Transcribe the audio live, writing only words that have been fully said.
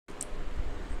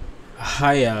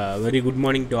Hi, very good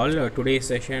morning to all. Today's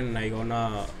session I gonna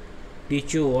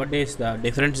teach you what is the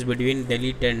difference between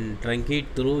delete and truncate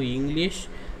through English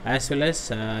as well as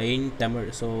in Tamil.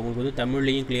 So உங்களுக்கு வந்து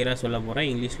தமிழ்லையும் கிளியராக சொல்ல போகிறேன்,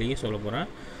 இங்கிலீஷ்லேயும் சொல்ல போகிறேன்.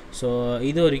 So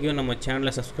இது வரைக்கும் நம்ம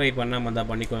சேனலை சப்ஸ்கிரைப் பண்ணாமல்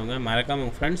தான் பண்ணிக்கோங்க. மறக்காமல்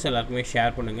உங்கள் ஃப்ரெண்ட்ஸ் எல்லாருக்குமே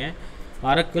ஷேர் பண்ணுங்கள்.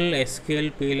 Oracle, SQL,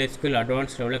 PLSQL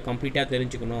அட்வான்ஸ் லெவலில் கம்ப்ளீட்டாக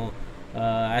தெரிஞ்சுக்கணும்,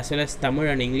 as well as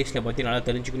Tamil and இங்கிலீஷில் பற்றி நல்லா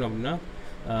தெரிஞ்சுக்கணும் அப்படின்னா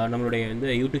நம்மளுடைய வந்து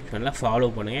யூடியூப் சேனலை ஃபாலோ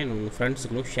பண்ணுங்கள், உங்கள்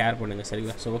ஃப்ரெண்ட்ஸுக்கும் ஷேர் பண்ணுங்கள்.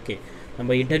 சரிங்களா? ஸோ ஓகே,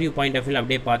 நம்ம இன்டர்வியூ பாயிண்ட் ஆஃப் வியூ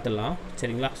அப்படியே பார்த்துடலாம்.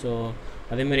 சரிங்களா? ஸோ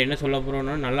அதேமாதிரி என்ன சொல்ல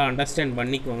போகிறோன்னா நல்லா அண்டர்ஸ்டாண்ட்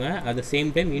பண்ணிக்கோங்க, at the same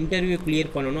time interview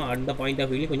clear பண்ணணும், அந்த பாயிண்ட்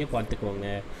ஆஃப் வியூலையும் கொஞ்சம்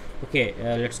பார்த்துக்கோங்க. Okay,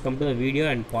 let's come to the video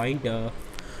and point.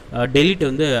 delete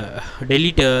வந்து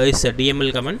delete is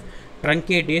DML comment,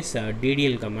 truncate is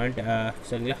DDL comment.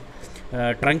 சரிங்களா?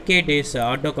 truncate is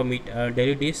auto commit,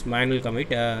 delete is manual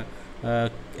commit.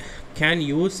 Can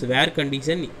use where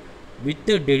condition with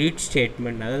delete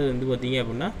statement. அதாவது வந்து பார்த்திங்க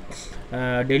அப்படின்னா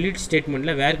delete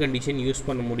ஸ்டேட்மெண்ட்டில் வேர் condition use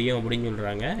பண்ண முடியும் அப்படின்னு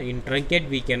சொல்கிறாங்க. இன் truncate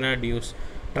we cannot use.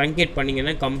 truncate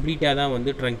பண்ணிங்கன்னா கம்ப்ளீட்டாக தான்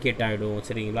வந்து truncate ஆகிடும்.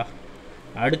 சரிங்களா?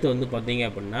 அடுத்து வந்து பார்த்திங்க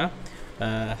அப்படின்னா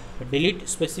delete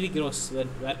ஸ்பெசிஃபிக் ரோஸ்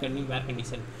வேர்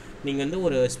கண்டிஷன். நீங்கள் வந்து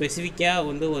ஒரு ஸ்பெசிஃபிக்காக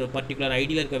வந்து ஒரு பர்டிகுலர்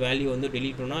ஐடியில் இருக்க வேல்யூ வந்து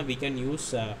delete பண்ணால் we can use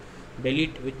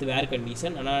delete with where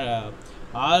condition. ஆனால்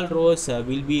all rows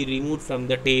will be removed from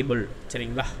the table.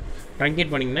 சரிங்களா? truncate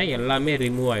பண்ணிங்கன்னா எல்லாமே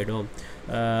ரிமூவ் ஆகிடும்.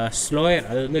 ஸ்லோயர்,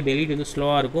 அது வந்து delete வந்து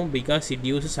ஸ்லோவாக இருக்கும், because it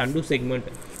uses undo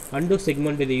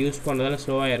segment இதை யூஸ் பண்ணுறதால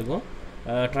ஸ்லோவாக இருக்கும்.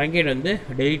 truncate வந்து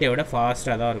delete விட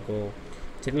ஃபாஸ்ட்டாக தான் இருக்கும்.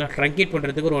 சரிங்களா? truncate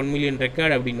பண்ணுறதுக்கு ஒரு 1 million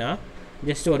ரெக்கார்டு அப்படின்னா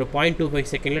ஜஸ்ட் ஒரு 0.25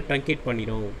 செகண்டில் truncate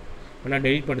பண்ணிடும், ஆனால்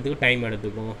delete பண்ணுறதுக்கு டைம்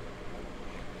எடுத்துக்கும்.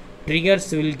 Triggers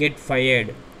will get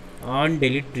fired on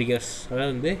delete triggers.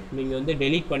 அதாவது வந்து நீங்கள் வந்து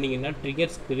delete பண்ணிங்கன்னா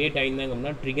ட்ரிகர்ஸ் க்ரியேட் ஆகிருந்தாங்க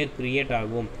அப்படின்னா ட்ரிகர் க்ரியேட்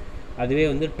ஆகும். அதுவே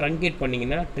வந்து truncate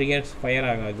பண்ணிங்கன்னா ட்ரிகர்ஸ் ஃபயர்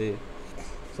ஆகாது.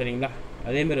 சரிங்களா?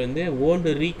 அதேமாதிரி வந்து won't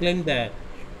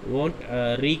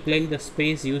reclaim the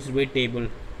space used by table.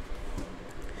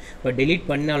 இப்போ delete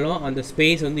பண்ணாலும் அந்த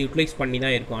ஸ்பேஸ் வந்து யூட்டிலைஸ் பண்ணி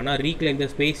தான் இருக்கும், ஆனால் reclaim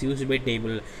the space used by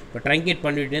table. இப்போ truncate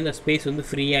பண்ணிவிட்டு அந்த ஸ்பேஸ் வந்து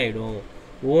ஃப்ரீ ஆகிடும்.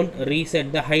 won't reset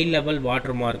the high level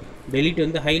watermark. delete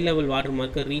வந்து high level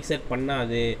watermark ரீசெட்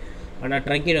பண்ணாது, ஆனால்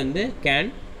truncate வந்து can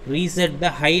reset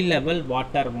the high level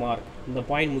watermark. இந்த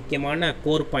பாயிண்ட் முக்கியமான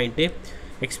கோர் பாயிண்ட்டு.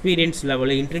 எக்ஸ்பீரியன்ஸ்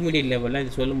லெவலில் இன்டர்மீடியட் லெவலில்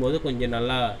இது சொல்லும்போது கொஞ்சம்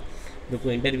நல்லா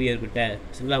இருக்கும் இன்டர்வியூர்கிட்ட.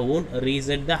 சரிங்களா? won't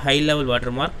reset the high level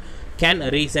watermark, can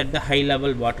reset the high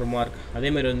level watermark.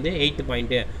 அதேமாதிரி வந்து 8th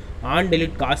point, on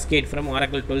delete cascade from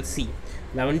Oracle 12C.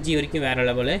 11G வரைக்கும் வேறு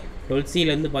லெவலு.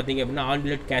 12Cலேருந்து பார்த்திங்க அப்படின்னா on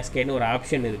delete cascadeன்னு ஒரு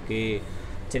ஆப்ஷன் இருக்குது.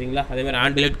 சரிங்களா? அதேமாதிரி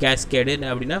on delete cascade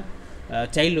அப்படின்னா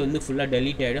சைல்டு வந்து ஃபுல்லாக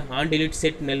delete ஆகிடும். on delete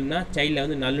set நல்னா சைல்டில்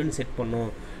வந்து நல்லுன்னு செட்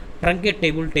பண்ணும். truncate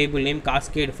table name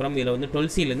cascade from, இதில் வந்து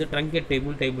 12Cலேருந்து truncate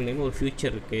டேபிள் நேம் ஒரு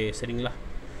ஃபியூச்சர் இருக்குது. சரிங்களா?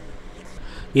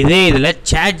 இதே இதில்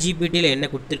chat GPTயில் என்ன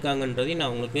கொடுத்துருக்காங்கன்றதையும்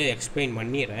நான் உங்களுக்கு எக்ஸ்பிளைன்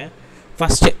பண்ணிடுறேன்.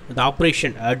 First the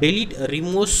operation delete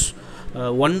removes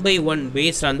one by one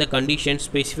based on the conditions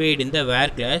specified in the where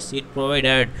class it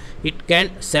provided. It can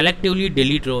selectively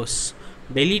delete rows.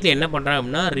 delete என்ன பண்ணுறாங்க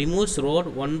அப்படின்னா removes row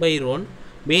one by one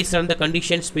based on the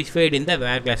conditions specified in the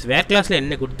where class. where classல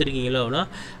என்ன கொடுத்துருக்கீங்களோ அப்படின்னா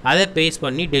அதை base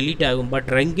பண்ணி delete ஆகும். but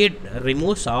truncate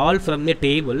removes all from the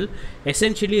table,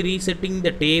 essentially resetting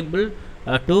the table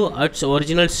to its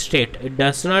original state. It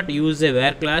does not use a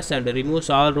where class and removes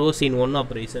all rows in one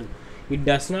operation. It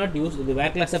does not use the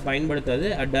where class பயன்படுத்தாது.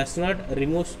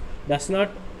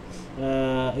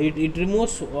 It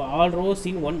removes all rows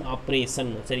in one operation.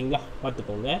 சரிங்களா?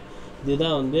 பார்த்துக்கோங்க,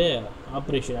 இதுதான் வந்து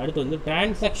operation. அடுத்து வந்து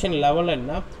transaction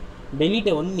லெவல்னா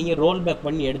டெலீட்டை வந்து நீங்கள் roll back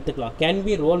பண்ணி எடுத்துக்கலாம். Can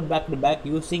be roll back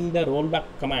using the roll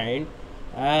back command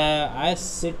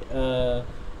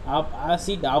as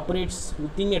it operates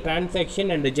within a transaction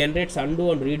and generates undo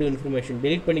and redo information.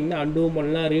 delete பண்ணிங்கன்னா undo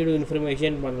பண்ணலாம், redo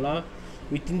information பண்ணலாம்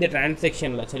within the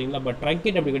transaction. சரிங்களா? But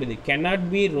truncate அப்படி கிடையாது. cannot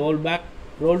be rolled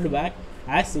back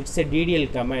as it's a DDL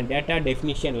command, data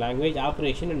definition language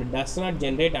operation, and does not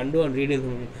generate undo and redo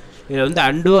information. இதில் வந்து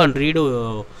undo and redo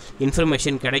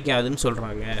information கிடைக்காதுன்னு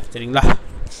சொல்கிறாங்க. சரிங்களா?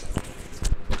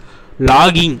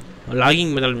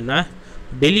 Logging மெத்தட்னா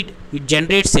delete, it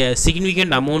generates a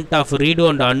significant amount of redo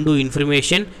and undo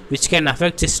information which can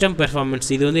affect system performance.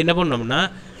 இது வந்து என்ன பண்ணோம்னா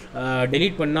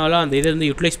delete பண்ணாலும் அந்த இதை வந்து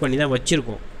யூட்டிலைஸ் பண்ணி தான்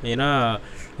வச்சுருக்கோம், ஏன்னா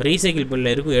ரீசைக்கிள்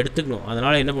பண்ணல இருக்கும் எடுத்துக்கணும்.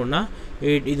 அதனால் என்ன பண்ணால்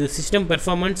இது system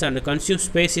performance and consume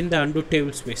space இந்த undo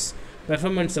டேபிள் ஸ்பேஸ்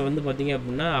பெர்ஃபார்மன்ஸை வந்து பார்த்திங்க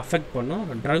அப்படின்னா அஃபெக்ட் பண்ணும்.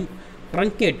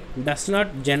 truncate does not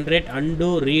generate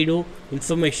undo redo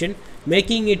information,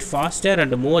 making it faster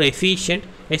and more efficient,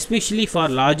 especially for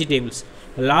large tables.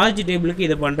 Large டேபிளுக்கு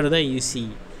இதை பண்ணுறது தான் ஈஸி.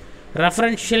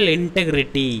 ரெஃபரன்ஷியல்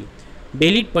இன்டெகிரிட்டி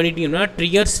delete பண்ணிட்டீங்கன்னா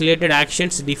triggers related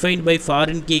actions defined by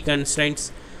foreign key constraints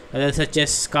அதாவது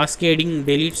சச்சஸ் காஸ்கேடிங்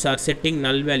டெலீட்ஸ் are setting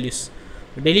நல் values.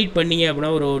 Delete பண்ணிங்க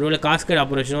அப்படின்னா ஒரு காஸ்கேட்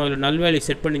ஆப்ரேஷனோ இல்லை நல் வேல்யூ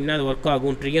செட் பண்ணிங்கன்னா அது ஒர்க்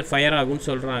ஆகும், ட்ரிகர் ஃபயர் ஆகும்னு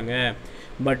சொல்கிறாங்க.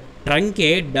 But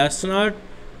Truncate does not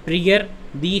trigger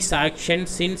these actions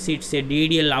since it's a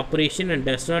DDL operation and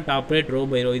does not operate row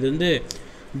by row. இது வந்து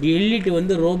delete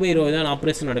வந்து row by row தான்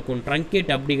ஆப்ரேஷன் நடக்கும். Truncate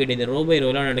அப்படி கிடையாது, row by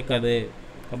row நடக்காது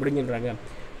அப்படின்னு சொல்கிறாங்க.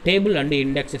 Table and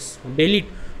indexes.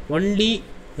 Delete only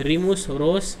removes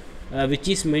rows which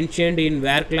is mentioned in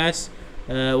where class,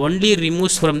 only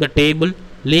removes from the table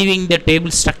leaving the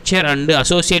table structure and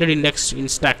associated index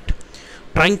intact.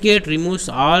 Truncate removes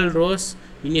all rows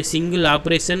in a single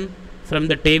operation from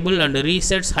the table and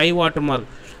resets high watermark.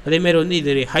 அதேமாதிரி வந்து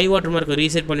இது high water மார்க்கை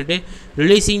reset பண்ணிவிட்டு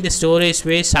releasing the storage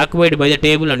space occupied by the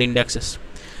table and indexes.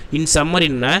 In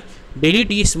சம்மரின்னா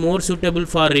delete is more suitable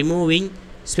for removing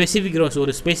specific rows.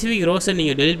 ஒரு specific ரோஸை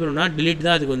நீங்கள் delete பண்ணணும்னா delete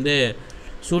தான் அதுக்கு வந்து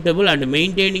suitable and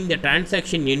maintaining the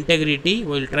transaction integrity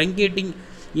while truncating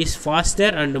is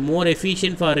faster and more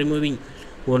efficient for removing.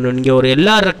 நீங்கள் ஒரு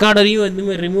எல்லா ரெக்கார்டரையும்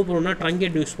வந்து ரிமூவ் பண்ணணும்னா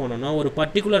Truncate யூஸ் பண்ணணும். ஒரு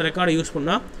பர்டிகுலர் ரெக்கார்டை யூஸ்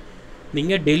பண்ணால்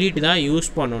நீங்கள் delete தான் யூஸ்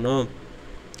பண்ணணும்.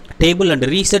 Table and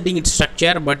resetting its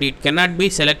structure but it cannot be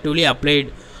selectively applied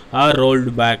or rolled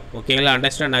back. ஓகேங்களா,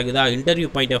 அண்டர்ஸ்டாண்ட் ஆகுதா? இன்டர்வியூ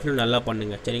பாயிண்ட் ஆஃப் வியூ நல்லா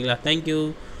பண்ணுங்கள், சரிங்களா? தேங்க்யூ.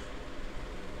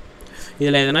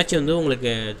 இதில் எதனாச்சும் வந்து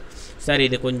உங்களுக்கு சார்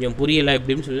இது கொஞ்சம் புரியலை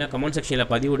இப்படின்னு சொல்லி கமெண்ட் செக்ஷனில்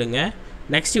பதிவிடுங்க.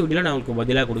 நெக்ஸ்ட் வீடியோவில் நான் உங்களுக்கு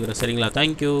பதிலாக கொடுக்குறேன், சரிங்களா?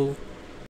 தேங்க்யூ.